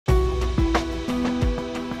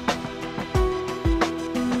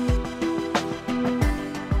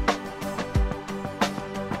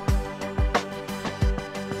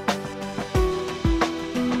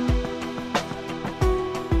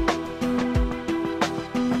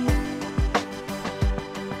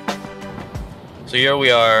So here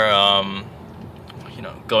we are,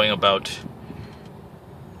 going about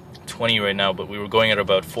 20 right now, but we were going at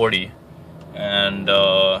about 40, and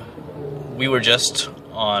we were just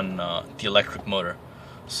on the electric motor,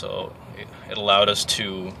 so it allowed us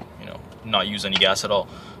to, not use any gas at all.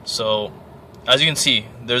 So as you can see,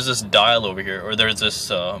 there's this dial over here, or there's this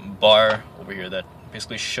bar over here that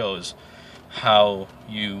basically shows how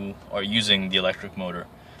you are using the electric motor.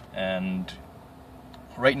 And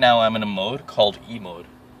right now I'm in a mode called E mode,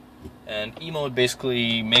 and E mode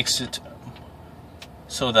basically makes it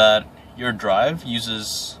so that your drive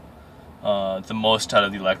uses the most out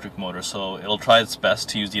of the electric motor. So it'll try its best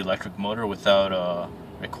to use the electric motor without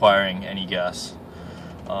requiring any gas,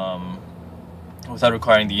 without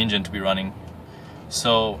requiring the engine to be running.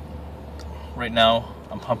 So right now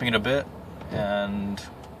I'm pumping it a bit, and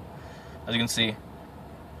as you can see,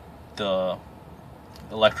 the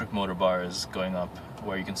electric motor bar is going up,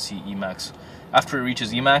 where you can see Emax. After it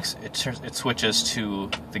reaches Emax, it switches to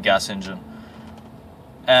the gas engine.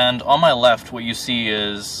 And on my left, what you see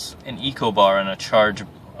is an eco bar and a charge,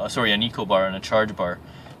 an eco bar and a charge bar.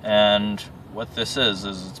 And what this is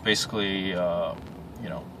it's basically,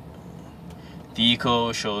 the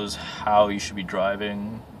eco shows how you should be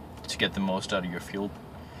driving to get the most out of your fuel,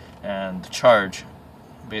 and the charge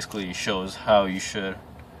basically shows how you should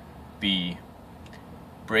be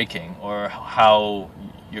braking, or how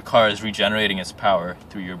your car is regenerating its power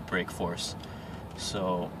through your brake force.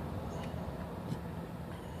 So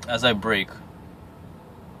as I brake,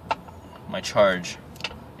 my charge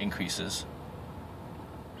increases.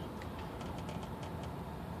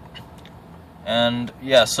 And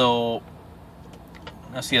yeah, so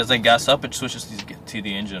now see, as I gas up, it switches to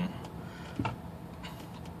the engine.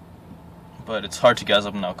 But it's hard to gas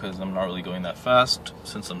up now because I'm not really going that fast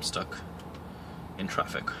since I'm stuck in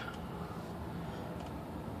traffic.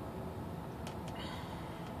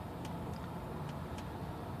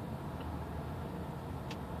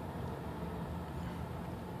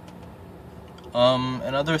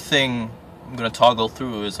 Another thing I'm going to toggle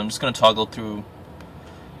through is I'm just going to toggle through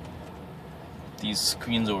these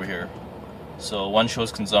screens over here. So one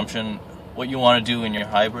shows consumption. What you want to do in your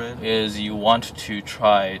hybrid is you want to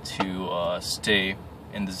try to stay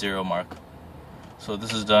in the 0 mark. So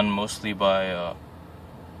this is done mostly by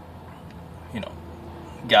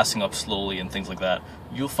gassing up slowly and things like that.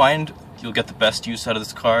 You'll find you'll get the best use out of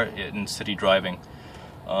this car in city driving.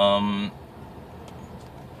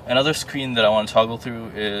 Another screen that I want to toggle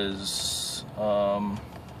through is not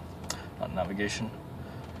navigation.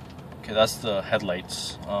 Okay, that's the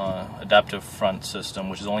headlights, adaptive front system,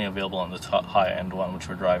 which is only available on the top high-end one, which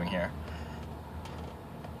we're driving here.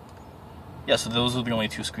 Yeah, so those are the only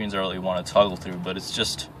two screens I really want to toggle through, but it's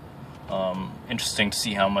just interesting to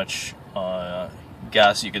see how much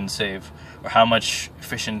gas you can save, or how much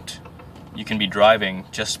efficient you can be driving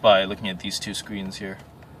just by looking at these two screens here.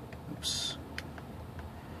 Oops.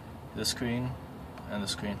 This screen and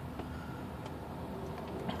this screen.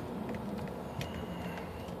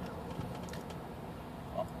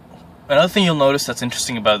 Another thing you'll notice that's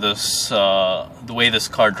interesting about this, the way this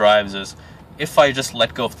car drives, is if I just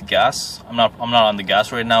let go of the gas, I'm not on the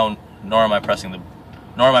gas right now, nor am I pressing the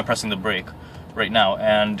brake right now,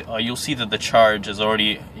 and you'll see that the charge has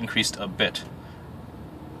already increased a bit.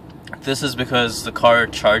 This is because the car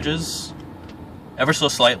charges ever so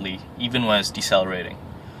slightly, even when it's decelerating.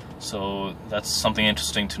 So that's something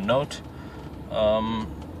interesting to note.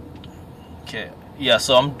 Okay, yeah,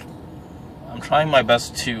 so I'm trying my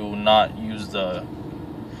best to not use the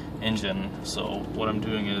engine, so what I'm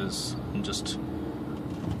doing is I'm just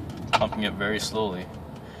pumping it very slowly.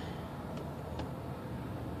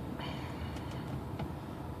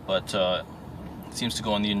 But it seems to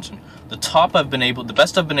go on the engine. The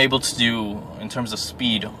best I've been able to do in terms of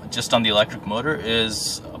speed just on the electric motor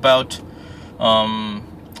is about 30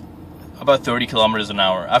 kilometers an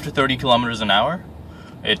hour. After 30 kilometers an hour,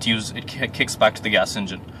 it kicks back to the gas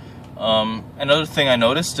engine. Another thing I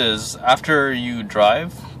noticed is after you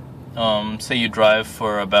drive, say you drive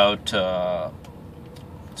for about,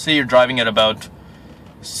 say you're driving at about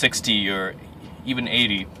 60 or even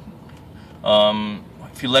 80,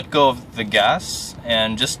 if you let go of the gas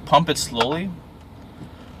and just pump it slowly,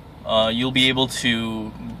 you'll be able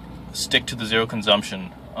to stick to the 0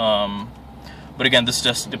 consumption. But again, this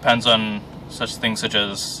just depends on such things such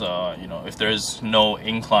as, if there is no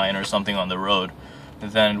incline or something on the road,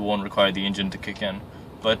 then it won't require the engine to kick in.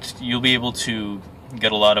 But you'll be able to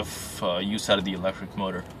get a lot of use out of the electric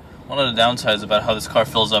motor. One of the downsides about how this car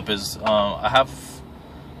fills up is I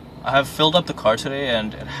have filled up the car today,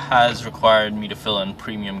 and it has required me to fill in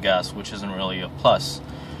premium gas, which isn't really a plus.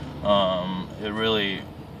 it really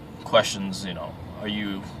questions, are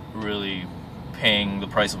you really paying the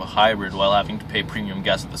price of a hybrid while having to pay premium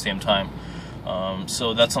gas at the same time?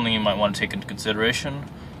 So that's something you might want to take into consideration.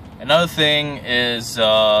 Another thing is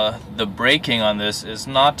the braking on this is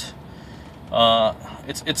not.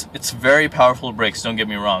 It's very powerful brakes. Don't get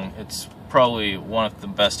me wrong. It's probably one of the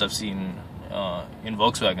best I've seen in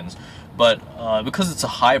Volkswagens. But because it's a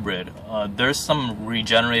hybrid, there's some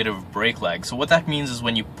regenerative brake lag. So what that means is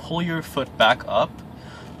when you pull your foot back up,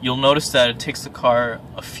 you'll notice that it takes the car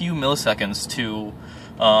a few milliseconds to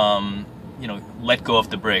let go of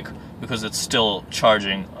the brake, because it's still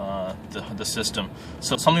charging the system.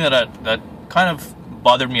 So something that kind of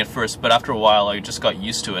bothered me at first, but after a while I just got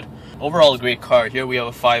used to it. Overall, a great car. Here we have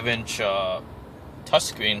a 5-inch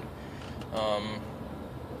touchscreen.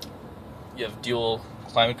 You have dual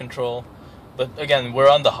climate control, but again, we're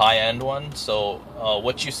on the high-end one, so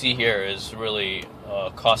what you see here is really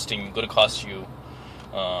going to cost you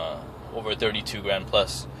over 32 grand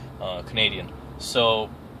plus Canadian. So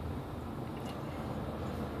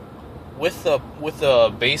with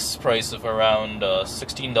the base price of around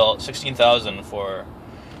 $16,000 for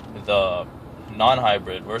the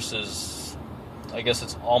non-hybrid versus, I guess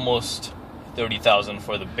it's almost $30,000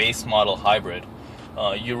 for the base model hybrid,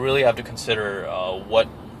 you really have to consider what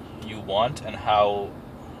you want and how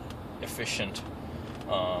efficient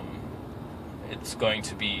it's going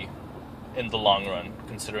to be in the long run,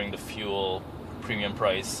 considering the fuel premium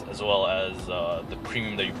price as well as the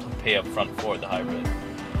premium that you pay up front for the hybrid.